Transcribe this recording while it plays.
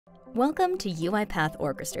Welcome to UiPath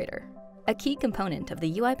Orchestrator, a key component of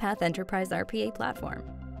the UiPath Enterprise RPA platform.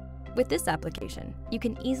 With this application, you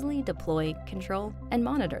can easily deploy, control, and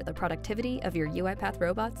monitor the productivity of your UiPath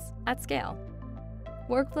robots at scale.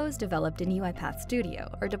 Workflows developed in UiPath Studio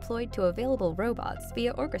are deployed to available robots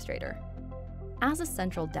via Orchestrator. As a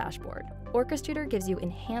central dashboard, Orchestrator gives you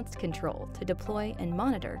enhanced control to deploy and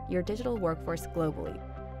monitor your digital workforce globally,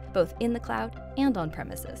 both in the cloud and on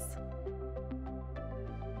premises.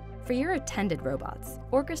 For your attended robots,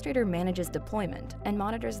 Orchestrator manages deployment and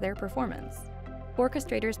monitors their performance.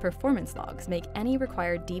 Orchestrator's performance logs make any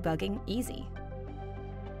required debugging easy.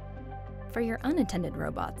 For your unattended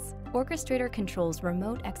robots, Orchestrator controls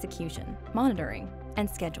remote execution, monitoring, and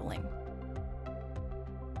scheduling.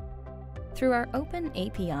 Through our open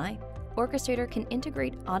API, Orchestrator can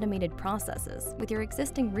integrate automated processes with your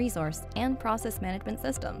existing resource and process management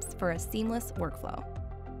systems for a seamless workflow.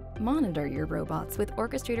 Monitor your robots with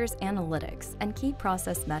Orchestrator's analytics and key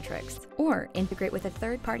process metrics, or integrate with the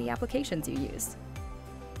third-party applications you use.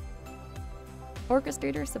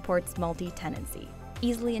 Orchestrator supports multi-tenancy,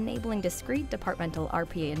 easily enabling discrete departmental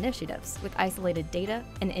RPA initiatives with isolated data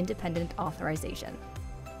and independent authorization.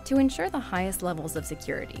 To ensure the highest levels of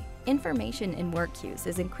security, information in work queues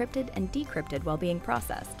is encrypted and decrypted while being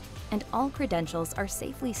processed, and all credentials are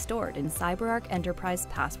safely stored in CyberArk Enterprise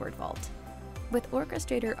Password Vault. With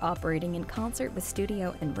Orchestrator operating in concert with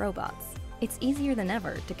Studio and robots, it's easier than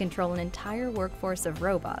ever to control an entire workforce of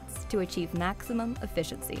robots to achieve maximum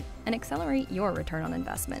efficiency and accelerate your return on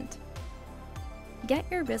investment. Get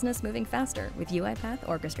your business moving faster with UiPath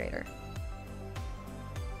Orchestrator.